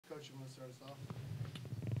Coach, you want to start us off?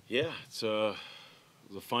 Yeah, it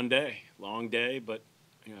was a fun day, long day, but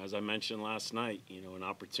as I mentioned last night, an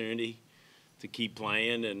opportunity to keep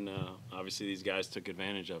playing, and obviously these guys took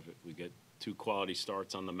advantage of it. We get 2 quality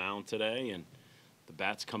starts on the mound today, and the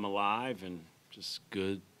bats come alive, and just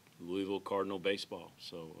good Louisville Cardinal baseball.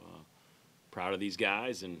 So proud of these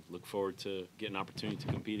guys, and look forward to getting an opportunity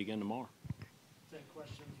to compete again tomorrow. 10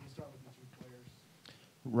 questions. We'll start with the 2 players.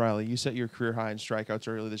 Riley, you set your career high in strikeouts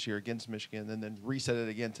earlier this year against Michigan and then reset it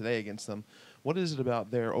again today against them. What is it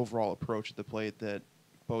about their overall approach at the plate that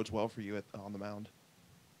bodes well for you on the mound?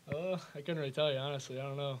 I couldn't really tell you, honestly. I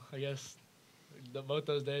don't know. I guess both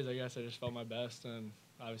those days, I just felt my best. And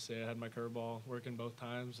obviously I had my curveball working both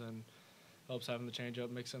times, and helps having the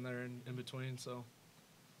changeup mix in there in between. So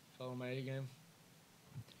felt on my A game.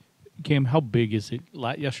 Cam, how big is it?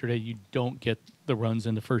 Yesterday, you don't get the runs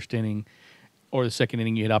in the first inning or the second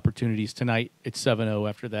inning. You had opportunities. Tonight, it's 7-0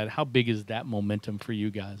 after that. How big is that momentum for you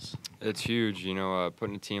guys? It's huge.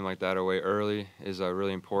 Putting a team like that away early is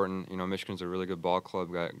really important. Michigan's a really good ball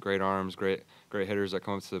club, got great arms, great hitters that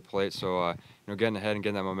come up to the plate. So, getting ahead and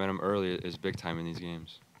getting that momentum early is big time in these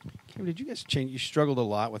games. Cam, did you guys change? You struggled a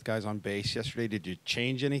lot with guys on base yesterday. Did you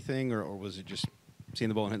change anything, or was it just seeing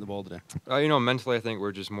the ball and hitting the ball today? Mentally, I think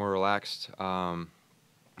we're just more relaxed.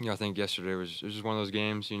 I think yesterday was just one of those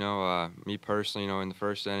games. Me personally, in the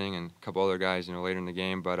first inning, and a couple other guys, later in the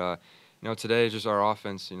game. But today is just our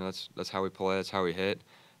offense. That's how we play. That's how we hit.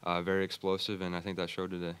 Very explosive, and I think that showed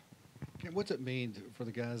today. What's it mean for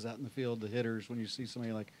the guys out in the field, the hitters, when you see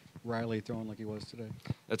somebody like Riley throwing like he was today?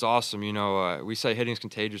 It's awesome. We say hitting's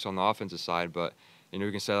contagious on the offensive side, but we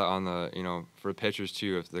can say that on the for the pitchers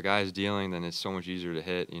too. If the guy's dealing, then it's so much easier to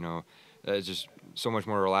hit. It's just so much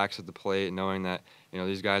more relaxed at the plate, knowing that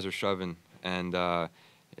these guys are shoving, and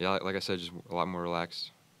like I said, just a lot more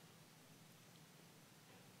relaxed.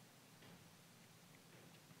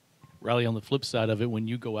 Riley, on the flip side of it, when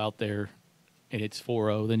you go out there and it's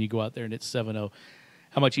 4-0, then you go out there and it's 7-0,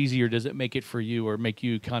 how much easier does it make it for you, or make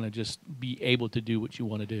you kind of just be able to do what you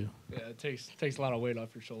want to do? Yeah, it takes a lot of weight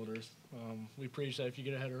off your shoulders. We preach that if you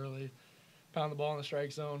get ahead early, pound the ball in the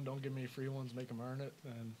strike zone, don't give me free ones, make them earn it,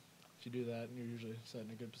 and if you do that, you're usually set in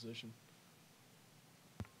a good position.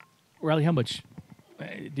 Riley, how much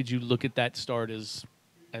did you look at that start as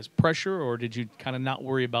pressure, or did you kind of not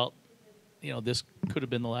worry about, this could have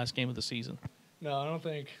been the last game of the season? No,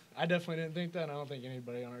 I definitely didn't think that, and I don't think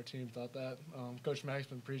anybody on our team thought that. Coach Mack's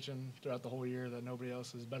been preaching throughout the whole year that nobody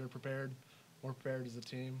else is better prepared, more prepared as a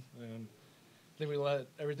team, and I think we let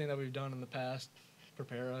everything that we've done in the past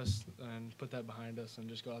prepare us and put that behind us and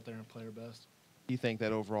just go out there and play our best. Do you think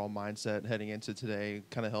that overall mindset heading into today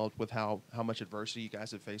kind of helped with how much adversity you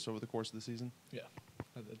guys have faced over the course of the season? Yeah,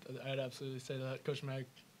 I'd absolutely say that. Coach Mack,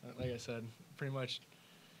 like I said, pretty much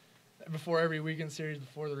before every weekend series,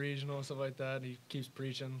 before the regional and stuff like that, he keeps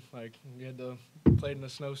preaching. Like, we had to play in a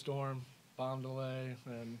snowstorm, bomb delay,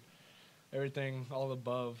 and everything all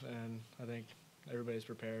above. And I think everybody's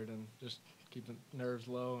prepared, and just keep the nerves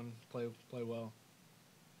low and play well.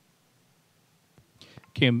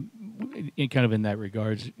 Kim, in that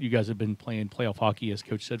regards, you guys have been playing playoff hockey, as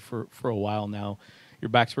Coach said, for a while now. Your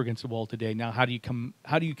backs were against the wall today. Now, how do you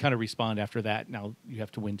kind of respond after that? Now you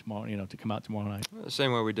have to win tomorrow, to come out tomorrow night. The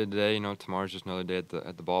same way we did today. Tomorrow's just another day at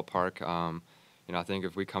the ballpark. I think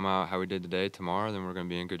if we come out how we did today tomorrow, then we're going to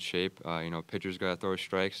be in good shape. Pitchers got to throw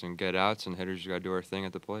strikes and get outs, and hitters got to do our thing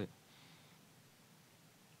at the plate.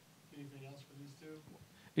 Anything else for these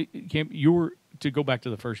two? Cam, to go back to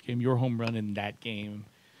the first game, your home run in that game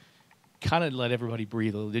kind of let everybody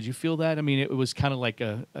breathe a little. Did you feel that? I mean, it was kind of like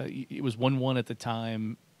it was 1-1 at the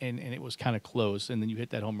time, and it was kind of close, and then you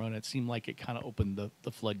hit that home run. It seemed like it kind of opened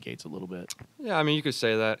the floodgates a little bit. Yeah, I mean, you could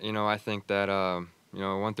say that. I think that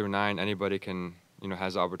 1 through 9, anybody can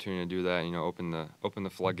has the opportunity to do that. Open the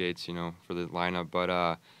floodgates. For the lineup.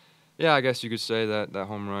 But yeah, I guess you could say that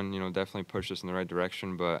home run definitely pushed us in the right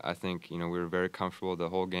direction. But I think we were very comfortable the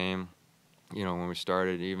whole game. When we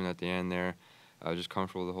started, even at the end there, I was just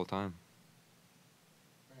comfortable the whole time.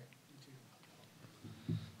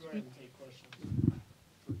 Go ahead and take questions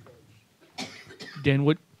for Coach. Dan,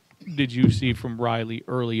 what did you see from Riley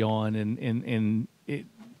early on, and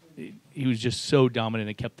he was just so dominant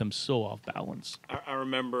and kept them so off balance? I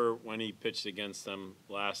remember when he pitched against them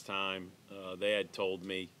last time, they had told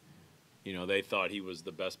me, they thought he was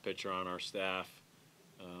the best pitcher on our staff.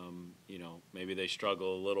 Maybe they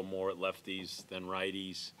struggle a little more at lefties than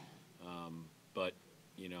righties. But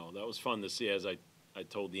that was fun to see. As I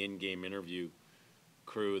told the in-game interview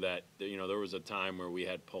crew that, there was a time where we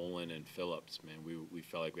had Poland and Phillips. Man, we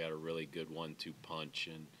felt like we had a really good 1-2 punch.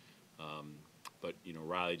 And, But,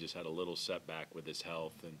 Riley just had a little setback with his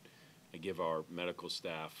health, and I give our medical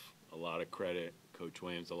staff a lot of credit, Coach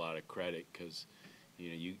Williams a lot of credit, because,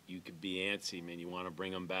 you could be antsy, man. You want to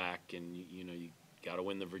bring him back, and, you got to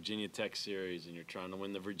win the Virginia Tech series, and you're trying to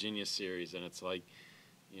win the Virginia series, and it's like,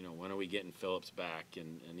 when are we getting Phillips back?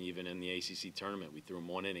 And even in the ACC tournament, we threw him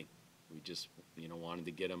 1 inning. We just, wanted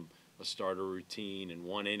to get him a starter routine in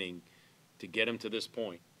 1 inning to get him to this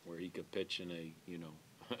point where he could pitch in a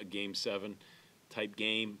Game 7 type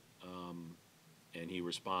game, and he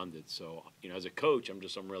responded. So, as a coach,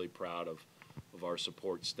 I'm really proud of our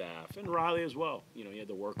support staff and Riley as well. He had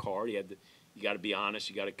to work hard. You got to be honest.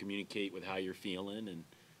 You got to communicate with how you're feeling,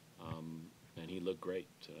 and he looked great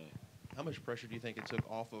today. How much pressure do you think it took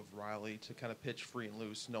off of Riley to kind of pitch free and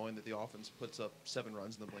loose, knowing that the offense puts up 7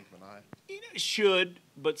 runs in the blink of an eye? It should,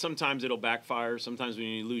 but sometimes it'll backfire. Sometimes when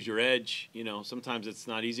you lose your edge, sometimes it's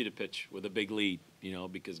not easy to pitch with a big lead,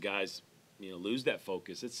 because guys, lose that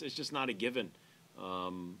focus. It's just not a given.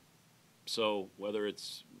 So whether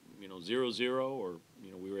it's 0-0 or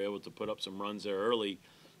we were able to put up some runs there early,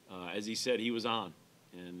 as he said, he was on,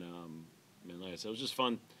 and like I said, it was just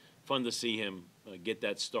fun to see him get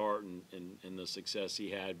that start and the success he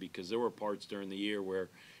had, because there were parts during the year where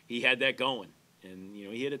he had that going, and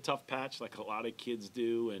he had a tough patch like a lot of kids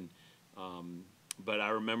do, and but I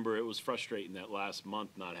remember it was frustrating that last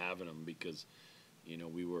month not having him, because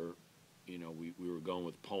we were going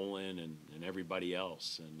with Poland and everybody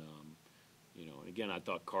else, and and again, I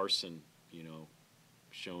thought Carson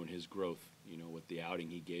showing his growth with the outing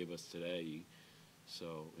he gave us today.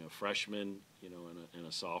 So, freshman, and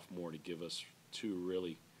a sophomore to give us 2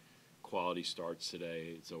 really quality starts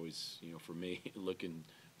today. It's always, for me, looking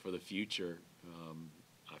for the future,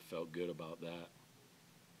 I felt good about that.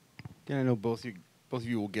 Again, I know both of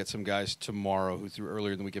you will get some guys tomorrow who threw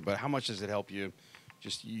earlier in the weekend, but how much does it help you?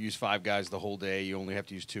 Just you use 5 guys the whole day. You only have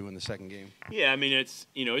to use 2 in the second game. Yeah, I mean, it's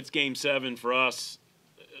Game 7 for us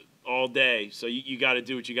all day, so you got to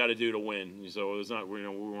do what you got to do to win. So it was not, we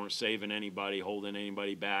weren't saving anybody, holding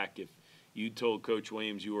anybody back. If you told Coach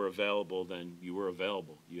Williams you were available, then you were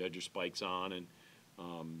available. You had your spikes on, and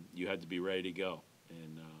you had to be ready to go.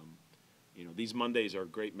 And these Mondays are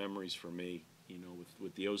great memories for me.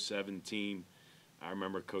 With the 07 team, I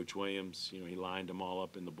remember Coach Williams. He lined them all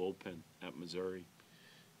up in the bullpen at Missouri.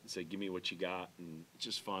 He said, "Give me what you got," and it's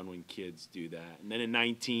just fun when kids do that. And then in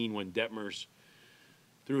 19, when Detmers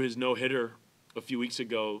threw his no-hitter a few weeks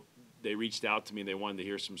ago, they reached out to me. They wanted to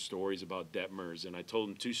hear some stories about Detmers, and I told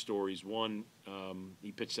them 2 stories. One,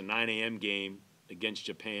 he pitched a 9 a.m. game against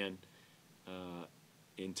Japan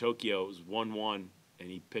in Tokyo. It was 1-1, and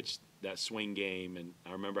he pitched that swing game, and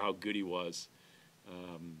I remember how good he was,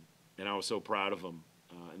 and I was so proud of him.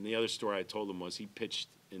 And the other story I told him was he pitched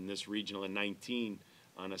in this regional in 19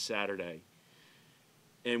 on a Saturday.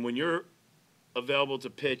 And when you're available to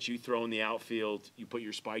pitch, you throw in the outfield, you put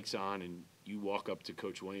your spikes on, and you walk up to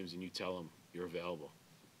Coach Williams and you tell him you're available.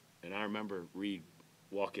 And I remember Reed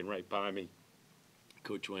walking right by me.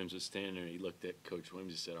 Coach Williams was standing there. He looked at Coach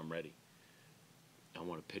Williams and said, "I'm ready. I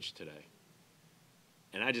want to pitch today."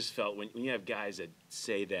 And I just felt when you have guys that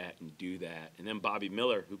say that and do that, and then Bobby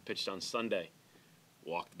Miller, who pitched on Sunday,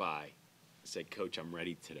 walked by and said, "Coach, I'm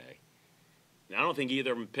ready today." And I don't think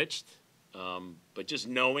either of them pitched, but just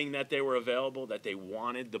knowing that they were available, that they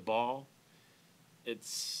wanted the ball,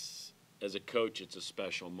 as a coach, it's a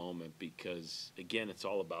special moment, because, again, it's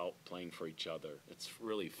all about playing for each other. It's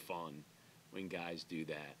really fun when guys do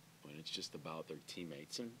that, when it's just about their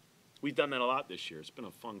teammates. And we've done that a lot this year. It's been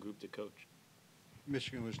a fun group to coach.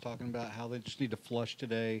 Michigan was talking about how they just need to flush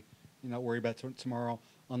today, not worry about tomorrow.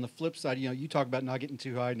 On the flip side, you talk about not getting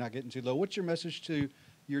too high, not getting too low. What's your message to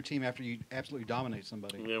your team after you absolutely dominate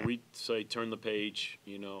somebody? Yeah, we say turn the page,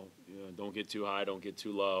 don't get too high, don't get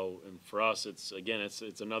too low. And for us, it's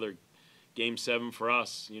another Game 7 for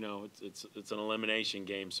us. It's an elimination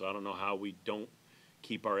game, so I don't know how we don't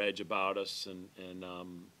keep our edge about us.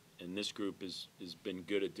 And this group has been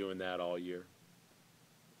good at doing that all year.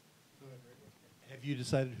 Have you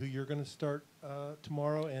decided who you're going to start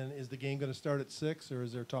tomorrow? And is the game going to start at 6, or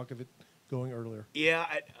is there talk of it going earlier? Yeah,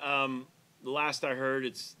 the last I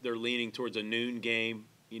heard, they're leaning towards a noon game,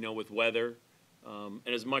 with weather. And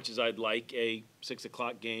as much as I'd like a 6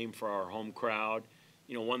 o'clock game for our home crowd,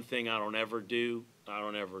 one thing I don't ever do, I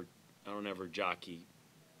don't ever jockey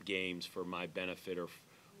games for my benefit or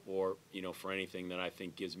for anything that I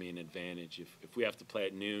think gives me an advantage. If we have to play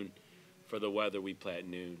at noon for the weather, we play at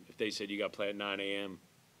noon. If they said you got to play at 9 a.m.,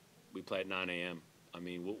 we play at 9 a.m. I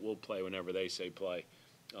mean, we'll play whenever they say play,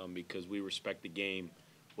 because we respect the game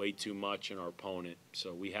way too much and our opponent.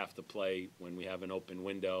 So we have to play when we have an open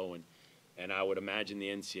window, and I would imagine the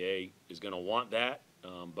NCAA is going to want that,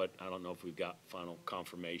 but I don't know if we've got final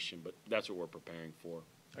confirmation. But that's what we're preparing for.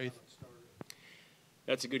 Are you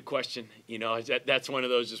That's a good question. You know, that's one of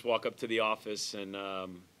those, just walk up to the office and,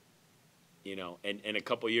 you know, and a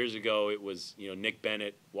couple years ago it was, you know, Nick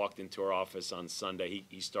Bennett walked into our office on Sunday.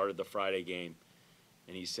 He started the Friday game,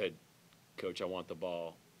 and he said, "Coach, I want the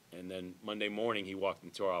ball." And then Monday morning he walked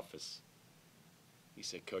into our office. He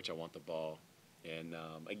said, "Coach, I want the ball." And,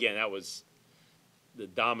 again, that was the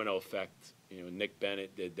domino effect. You know, Nick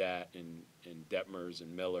Bennett did that, and Detmers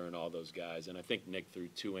and Miller and all those guys. And I think Nick threw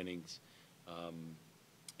 2 innings.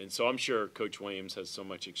 And so I'm sure Coach Williams has so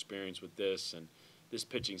much experience with this, and this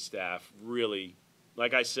pitching staff really,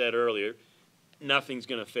 like I said earlier, nothing's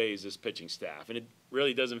going to phase this pitching staff. And it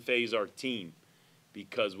really doesn't phase our team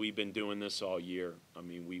because we've been doing this all year. I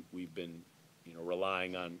mean, we've been, you know,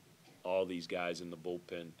 relying on all these guys in the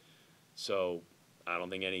bullpen. So I don't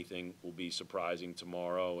think anything will be surprising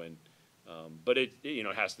tomorrow. And but it you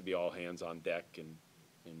know, it has to be all hands on deck, and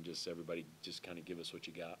just everybody just kind of give us what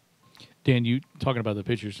you got. Dan, you talking about the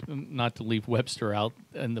pitchers, not to leave Webster out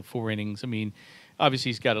in the 4 innings. I mean, obviously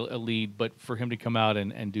he's got a lead, but for him to come out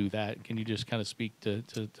and do that, can you just kind of speak to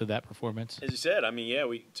that performance? As you said, I mean,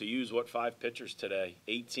 yeah, to use 5 pitchers today,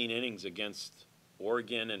 18 innings against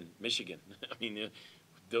Oregon and Michigan. I mean,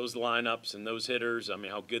 those lineups and those hitters, I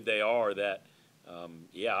mean, how good they are. That,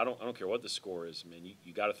 yeah, I don't care what the score is. I mean,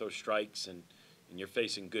 you got to throw strikes, and you're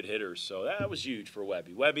facing good hitters. So that was huge for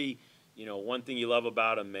Webby. Webby, you know, one thing you love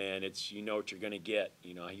about him, man, it's you know what you're going to get.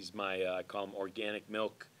 You know, he's my, I call him organic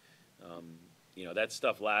milk. You know, that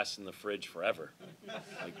stuff lasts in the fridge forever.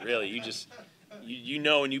 Like, really, you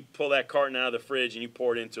know when you pull that carton out of the fridge and you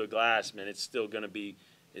pour it into a glass, man, it's still going to be,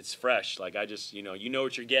 it's fresh. Like, you know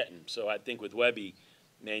what you're getting. So I think with Webby,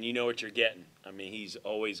 man, you know what you're getting. I mean, he's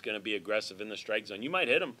always going to be aggressive in the strike zone. You might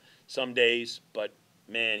hit him some days, but,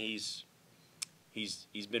 man, he's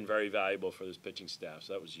been very valuable for this pitching staff,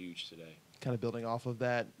 so that was huge today. kind of building off of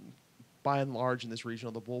that? By and large, in this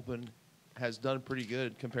regional, the bullpen has done pretty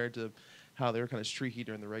good compared to how they were kind of streaky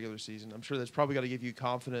during the regular season. I'm sure that's probably got to give you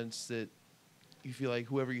confidence that you feel like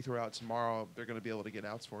whoever you throw out tomorrow, they're going to be able to get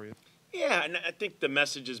outs for you. Yeah, and I think the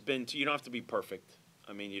message has been you don't have to be perfect.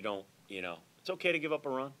 I mean, you don't, it's okay to give up a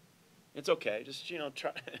run. It's okay. Just,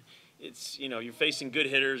 try. It's, you're facing good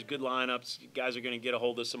hitters, good lineups. Guys are going to get a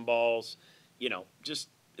hold of some balls. Just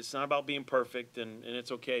it's not about being perfect, and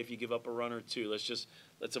it's okay if you give up a run or two.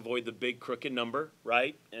 Let's avoid the big crooked number,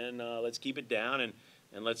 right? And let's keep it down,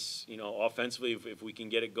 and let's, offensively, if we can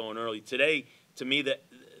get it going early. Today, to me,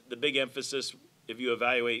 the big emphasis, if you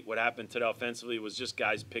evaluate what happened today offensively, was just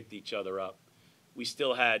guys picked each other up. We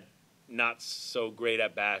still had not so great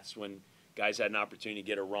at-bats when guys had an opportunity to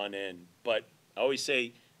get a run in. But I always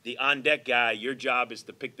say the on-deck guy, your job is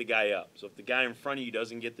to pick the guy up. So if the guy in front of you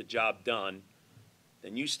doesn't get the job done,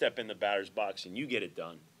 then you step in the batter's box and you get it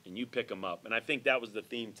done, and you pick them up. And I think that was the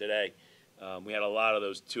theme today. We had a lot of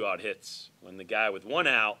those two-out hits. When the guy with one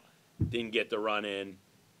out didn't get the run in,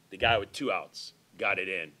 the guy with 2 outs got it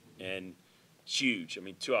in. And it's huge. I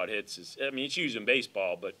mean, 2-out hits it's huge in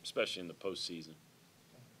baseball, but especially in the postseason.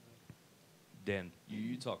 Dan,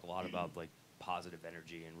 you talk a lot about positive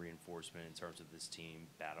energy and reinforcement in terms of this team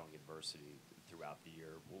battling adversity throughout the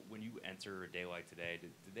year. When you enter a day like today,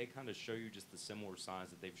 did they kind of show you just the similar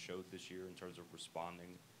signs that they've showed this year in terms of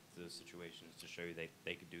responding to those situations to show you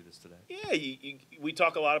they could do this today? Yeah, we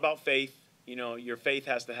talk a lot about faith. Your faith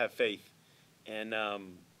has to have faith, and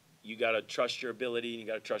you got to trust your ability, and you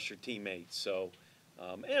got to trust your teammates. So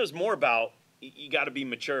it was more about you got to be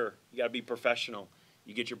mature, you got to be professional.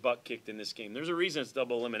 You get your butt kicked in this game. There's a reason it's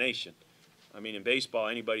double elimination. I mean, in baseball,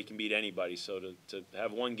 anybody can beat anybody. So to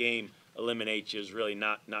have one game eliminate you is really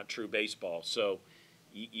not true baseball. So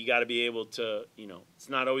you got to be able to, it's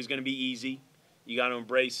not always going to be easy. You got to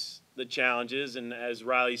embrace the challenges. And as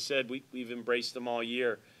Riley said, we've embraced them all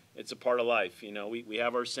year. It's a part of life. We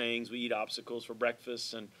have our sayings. We eat obstacles for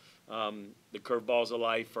breakfast, and the curveballs of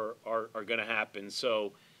life are going to happen.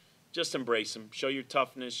 So just embrace them. Show your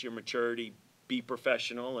toughness, your maturity. Be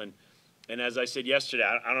professional, and as I said yesterday,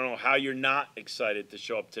 I don't know how you're not excited to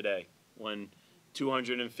show up today when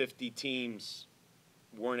 250 teams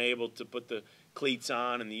weren't able to put the cleats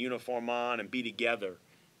on and the uniform on and be together.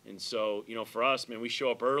 And so, for us, man, we show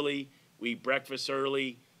up early, we eat breakfast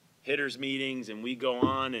early, hitters meetings, and we go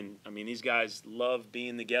on. And, I mean, these guys love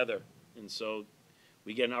being together. And so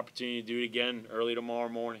we get an opportunity to do it again early tomorrow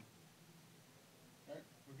morning. All right,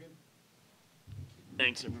 we're good.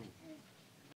 Thanks, everyone.